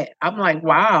that. I'm like,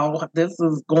 wow, this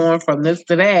is going from this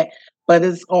to that, but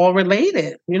it's all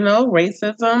related.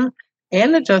 Racism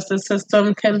and the justice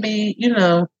system can be,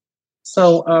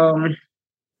 so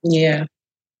yeah.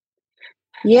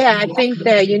 Yeah, I think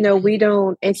that, we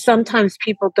don't, and sometimes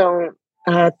people don't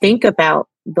think about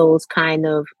those kind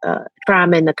of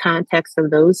trauma in the context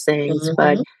of those things.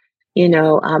 But,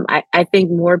 I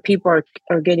think more people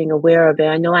are getting aware of it.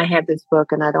 I know I have this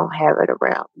book and I don't have it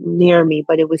around near me,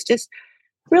 but it was just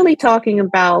really talking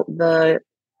about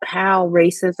how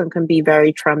racism can be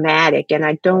very traumatic. And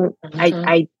I don't,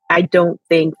 I don't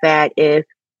think that if,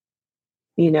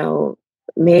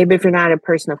 maybe if you're not a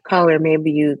person of color,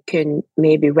 maybe you can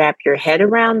wrap your head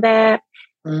around that.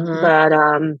 But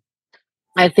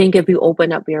I think if you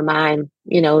open up your mind,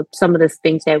 some of the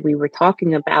things that we were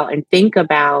talking about and think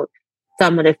about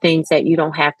some of the things that you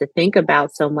don't have to think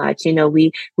about so much.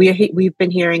 We've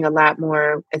been hearing a lot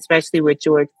more, especially with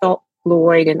George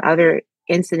Floyd and other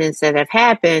incidents that have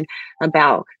happened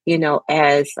about,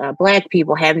 as Black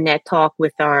people having that talk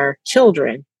with our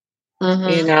children,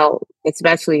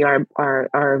 especially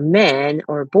our men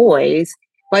or boys.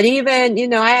 But even,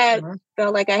 I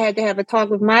felt like I had to have a talk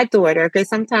with my daughter because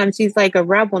sometimes she's like a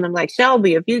rebel, and I'm like,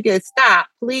 Shelby, if you just stop,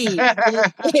 please,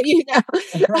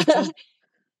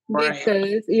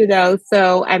 because,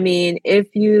 so I mean,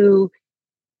 if you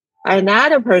are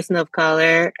not a person of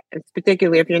color,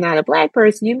 particularly if you're not a Black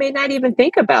person, you may not even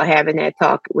think about having that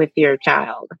talk with your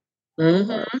child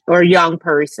or young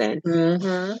person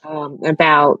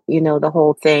about, the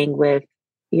whole thing with,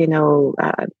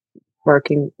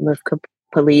 working with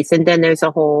police. And then there's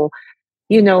a whole,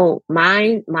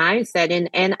 mindset.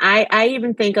 And I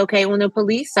even think, okay, on the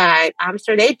police side, I'm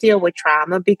sure they deal with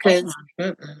trauma because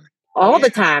all the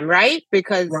time, right?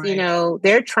 Because,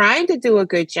 they're trying to do a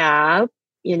good job,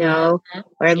 or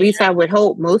at least I would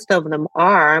hope most of them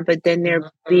are, but then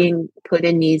they're being put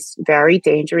in these very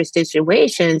dangerous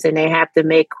situations and they have to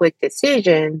make quick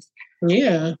decisions.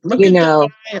 Yeah. Look at the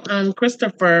guy,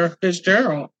 Christopher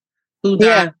Fitzgerald, who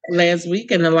died last week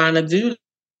in the line of duty.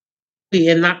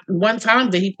 And not one time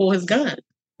did he pull his gun.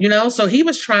 So he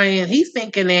was trying, he's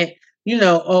thinking that,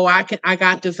 I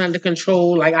got this under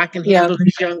control, like I can handle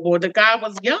this young boy. The guy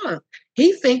was young.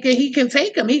 He's thinking he can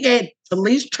take him. He had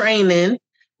police training,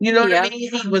 what I mean?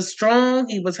 He was strong,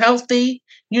 he was healthy,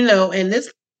 and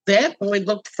that boy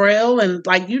looked frail and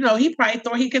like, he probably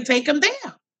thought he could take him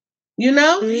down. He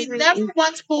never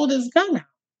once pulled his gun out.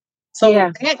 So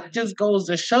that just goes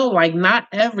to show, like, not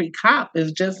every cop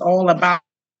is just all about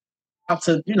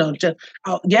to,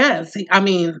 yes.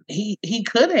 He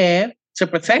could have to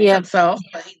protect himself,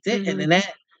 but he didn't. And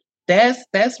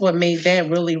that's what made that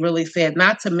really, really sad.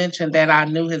 Not to mention that I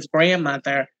knew his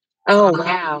grandmother. Oh,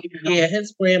 wow. Yeah,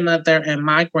 his grandmother and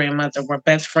my grandmother were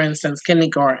best friends since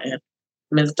kindergarten,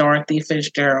 Miss Dorothy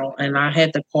Fitzgerald. And I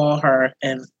had to call her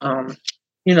and,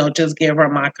 just give her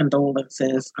my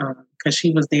condolences because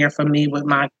she was there for me with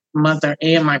my mother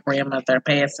and my grandmother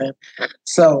passing.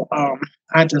 So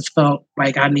I just felt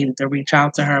like I needed to reach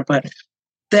out to her. But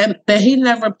that he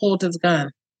never pulled his gun,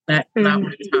 not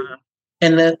one time.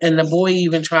 And the boy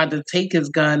even tried to take his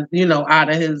gun, out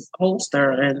of his holster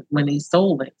and when he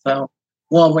stole it.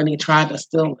 When he tried to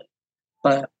steal it.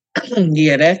 But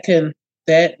yeah,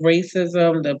 that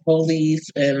racism, the police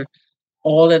and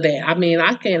all of that. I mean,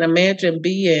 I can't imagine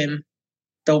being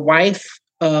the wife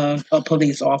of a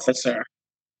police officer.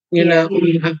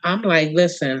 I'm like,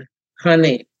 listen,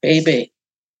 honey, baby,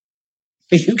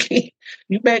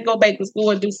 you better go back to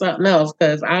school and do something else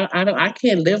because I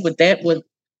can't live with that.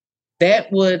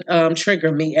 That would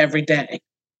trigger me every day.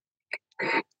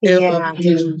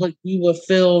 You would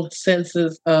feel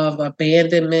senses of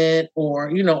abandonment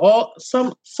or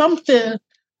something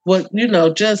would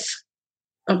just.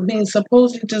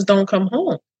 Suppose you just don't come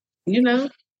home.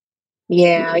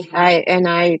 Yeah,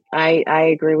 I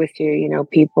agree with you.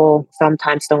 People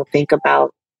sometimes don't think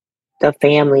about the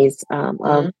families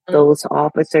of those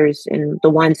officers and the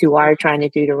ones who are trying to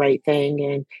do the right thing.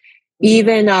 And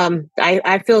even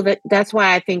I feel that's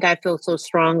why I think I feel so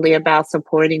strongly about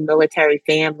supporting military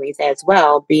families as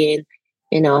well, being,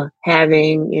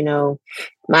 having,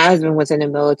 my husband was in the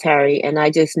military and I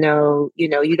just know, you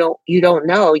don't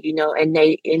know, and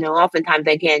they, oftentimes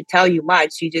they can't tell you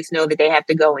much. You just know that they have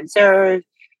to go and serve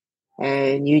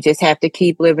and you just have to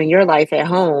keep living your life at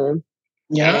home.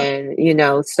 Yeah.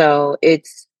 And, so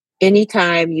it's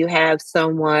anytime you have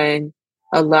someone,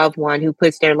 a loved one who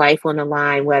puts their life on the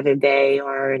line, whether they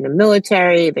are in the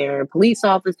military, they're a police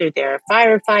officer, they're a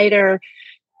firefighter,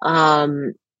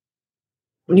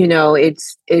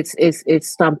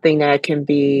 it's something that can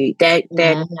be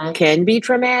can be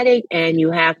traumatic, and you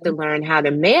have to learn how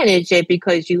to manage it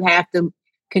because you have to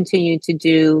continue to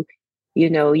do,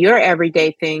 your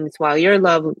everyday things while your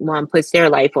loved one puts their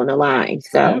life on the line.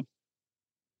 So,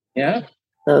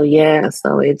 So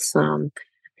it's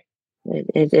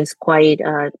it is quite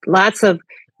lots of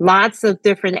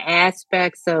different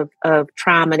aspects of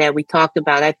trauma that we talked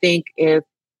about. I think if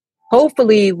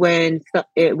hopefully when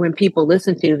people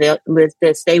listen to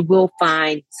this, they will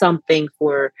find something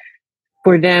for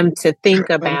them to think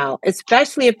about,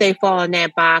 especially if they fall in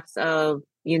that box of,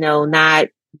 not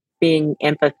being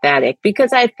empathetic,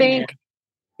 because I think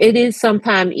it is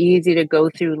sometimes easy to go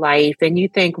through life and you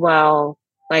think, well,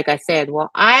 like I said,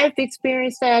 well, I've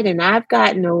experienced that and I've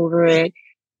gotten over it.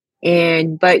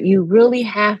 But you really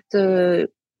have to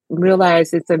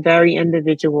realize it's a very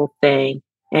individual thing,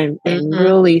 and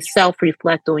really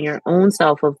self-reflect on your own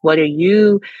self of what are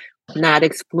you not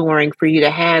exploring for you to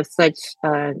have such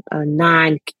a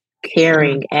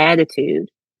non-caring attitude.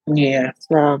 Yeah.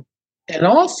 So, and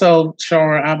also,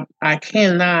 Shara, I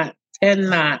cannot,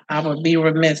 I would be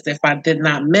remiss if I did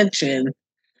not mention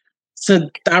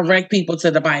to direct people to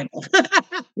the Bible.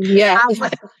 yeah.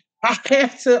 I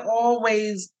have to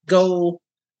always go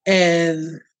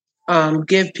and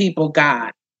give people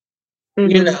God.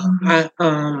 You know,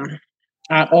 I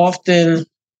often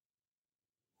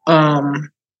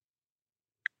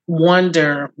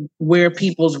wonder where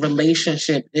people's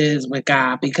relationship is with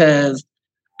God, because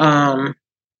and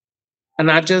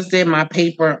I just did my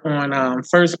paper on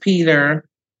 1 Peter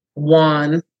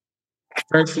 1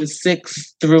 verses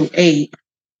 6-8,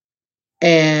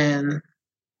 and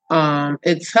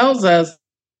it tells us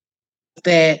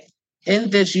that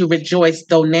in this you rejoice,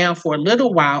 though now for a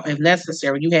little while, if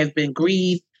necessary, you have been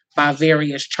grieved by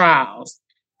various trials,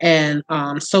 and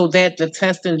so that the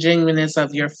test and genuineness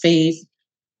of your faith,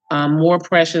 more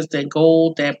precious than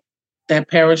gold that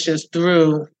perishes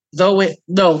through, though it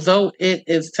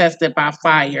is tested by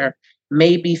fire,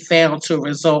 may be found to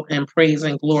result in praise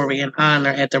and glory and honor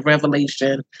at the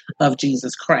revelation of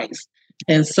Jesus Christ.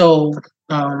 And so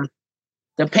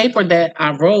the paper that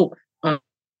I wrote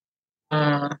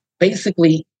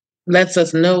basically lets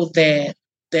us know that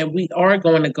we are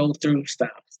going to go through stuff.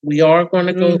 We are going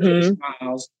to go through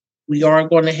trials. We are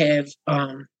going to have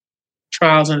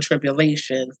trials and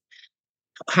tribulations.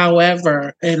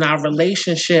 However, in our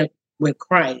relationship with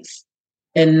Christ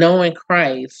and knowing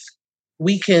Christ,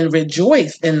 we can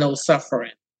rejoice in those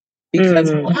suffering.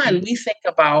 Because one, we think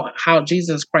about how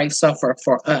Jesus Christ suffered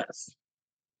for us.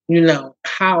 You know,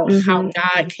 how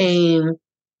God came,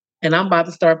 and I'm about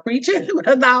to start preaching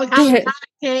about how God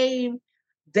came,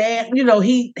 that, you know,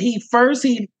 he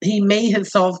made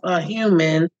himself a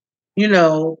human, you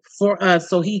know, for us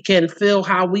so he can feel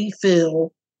how we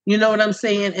feel. You know what I'm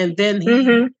saying? And then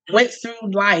he went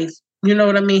through life. You know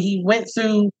what I mean? He went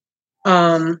through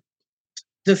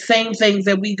the same things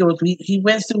that we go through. He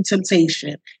went through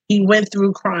temptation. He went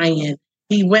through crying.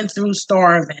 He went through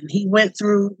starving. He went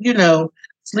through, you know,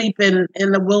 sleeping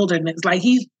in the wilderness. Like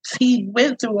he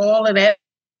went through all of that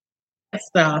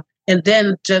stuff, and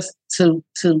then just to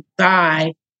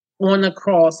die on the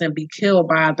cross and be killed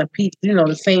by the people, you know,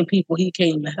 the same people he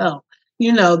came to help.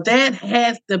 You know, that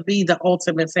has to be the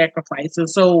ultimate sacrifice. And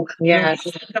so when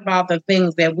we think about the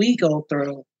things that we go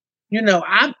through, you know,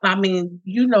 I mean,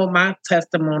 you know, my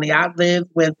testimony, I live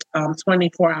with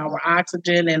 24-hour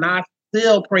oxygen, and I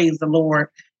still praise the Lord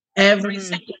every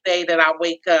single day that I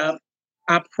wake up.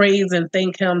 I praise and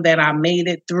thank him that I made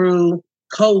it through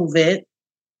COVID,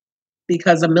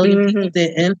 because a million people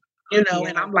didn't, you know,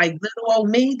 and I'm like, little old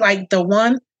me, like the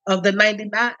one of the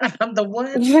 99, I'm the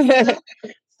one.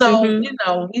 So, you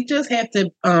know, we just have to,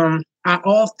 I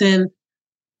often,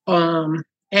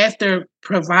 after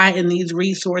providing these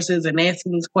resources and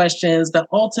asking these questions, the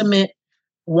ultimate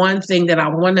one thing that I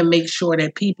want to make sure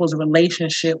that people's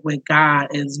relationship with God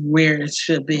is where it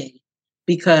should be.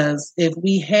 Because if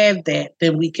we have that,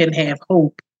 then we can have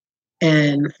hope,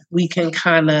 and we can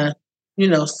kind of, you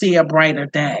know, see a brighter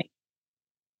day.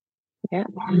 Yeah.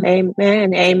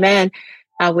 Amen. Amen.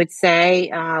 I would say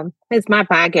it's my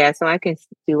podcast, so I can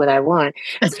do what I want.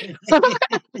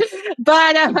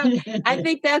 But I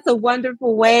think that's a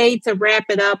wonderful way to wrap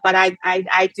it up. But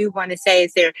I do want to say,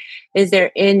 is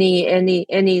there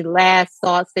any last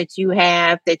thoughts that you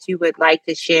have that you would like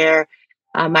to share?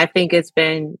 I think it's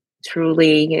been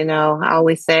truly, you know, I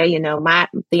always say, you know,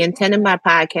 the intent of my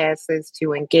podcast is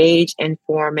to engage,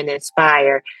 inform, and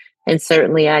inspire. And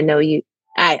certainly, I know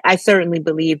I certainly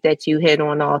believe that you hit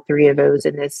on all three of those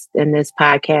in this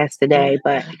podcast today.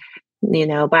 But you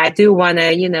know, but I do want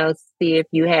to, you know, see if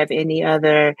you have any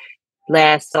other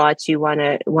last thoughts you want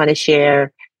to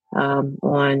share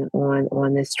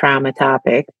on this trauma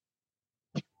topic.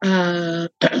 Well,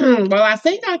 I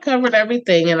think I covered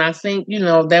everything, and I think, you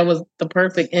know, that was the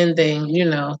perfect ending. You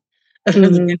know,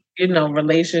 you know,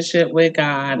 relationship with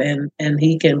God, and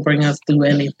He can bring us through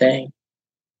anything.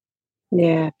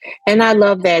 Yeah. And I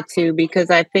love that too, because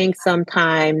I think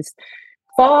sometimes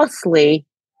falsely,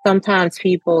 sometimes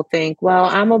people think, well,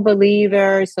 I'm a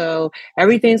believer, so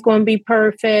everything's going to be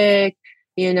perfect,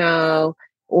 you know,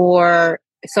 or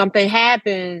something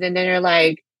happens and then they're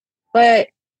like, but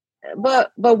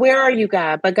where are you,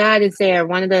 God? But God is there.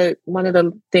 One of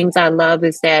the things I love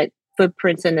is that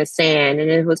footprints in the sand.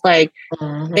 And it was like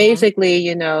basically,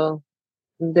 you know,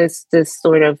 this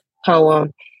sort of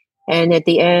poem. And at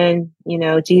the end,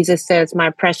 Jesus says, my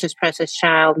precious, precious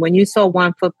child, when you saw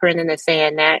one footprint in the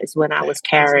sand, that is when I was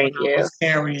carrying you. I was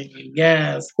carrying you.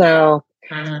 Yes. So,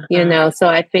 so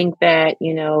I think that,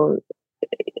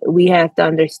 we have to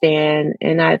understand,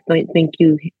 and I think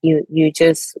you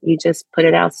just put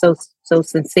it out so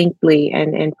succinctly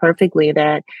and perfectly,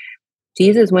 that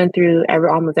Jesus went through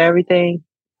almost everything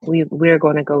we're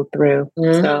going to go through.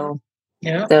 So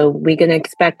we're going to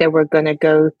expect that we're going to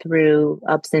go through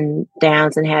ups and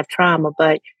downs and have trauma,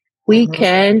 but we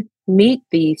can meet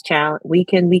these challenges. We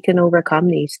can overcome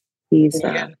these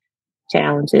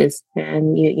challenges.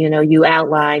 And you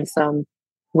outlined some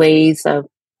ways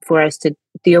for us to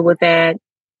deal with that.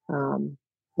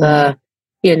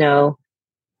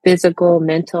 Physical,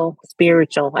 mental,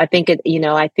 spiritual. I think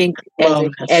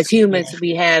as humans,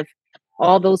 we have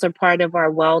all those are part of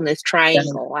our wellness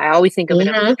triangle. I always think of it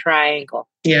as a triangle.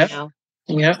 Yeah.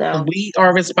 So, we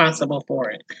are responsible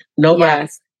for it. Nobody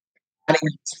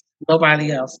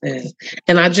else is.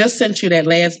 And I just sent you that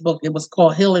last book. It was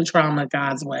called Healing Trauma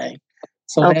God's Way.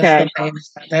 So that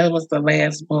was the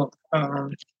last book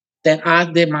that I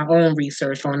did my own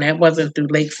research on. That wasn't through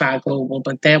Lakeside Global,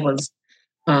 but that was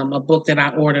a book that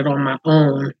I ordered on my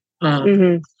own.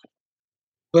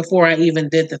 Before I even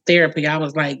did the therapy, I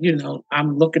was like,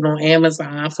 I'm looking on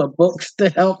Amazon for books to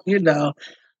help, So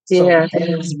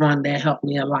that was one that helped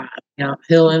me a lot.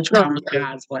 Healing Trauma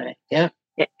God's Way. Yeah.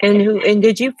 And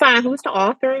did you find who's the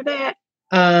author of that?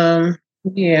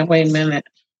 Yeah, wait a minute.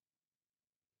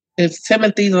 It's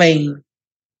Timothy Lane.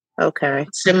 Okay.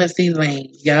 Timothy Lane.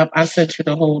 Yep. I sent you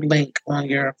the whole link on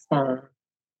your phone.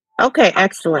 Okay,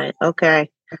 excellent. Okay.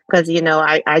 Because,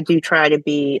 I do try to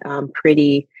be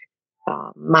pretty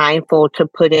mindful to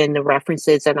put in the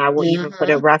references, and I will even put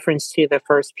a reference to the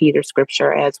 1 Peter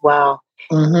scripture as well.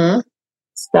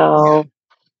 So,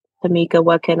 Tamika,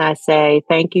 what can I say?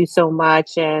 Thank you so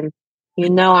much. And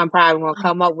I'm probably going to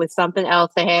come up with something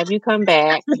else to have you come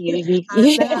back. I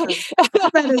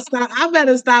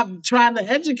better stop trying to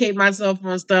educate myself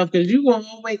on stuff, because you won't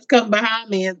always come behind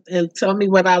me and tell me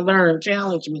what I learned,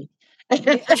 challenge me. You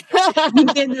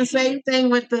did the same thing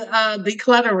with the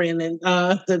decluttering and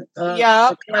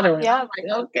decluttering. Yeah. Like,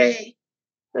 okay.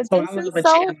 So this is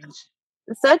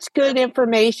such good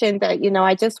information that,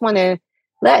 I just want to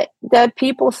let the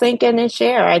people sink in and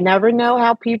share. I never know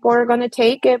how people are going to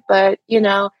take it, but,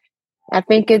 I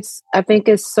think it's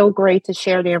so great to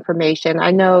share the information.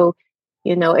 I know,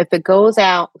 if it goes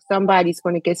out, somebody's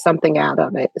going to get something out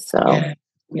of it. So I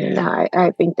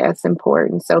think that's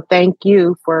important. So thank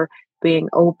you for being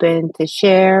open to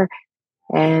share.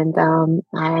 And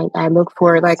I look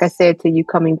forward, like I said, to you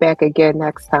coming back again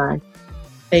next time.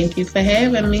 Thank you for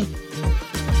having me.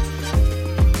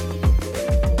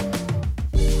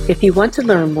 If you want to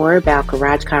learn more about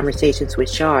Garage Conversations with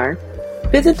Shar,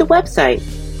 visit the website,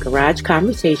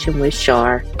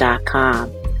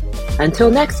 garageconversationwithshar.com. Until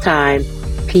next time,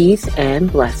 peace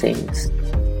and blessings.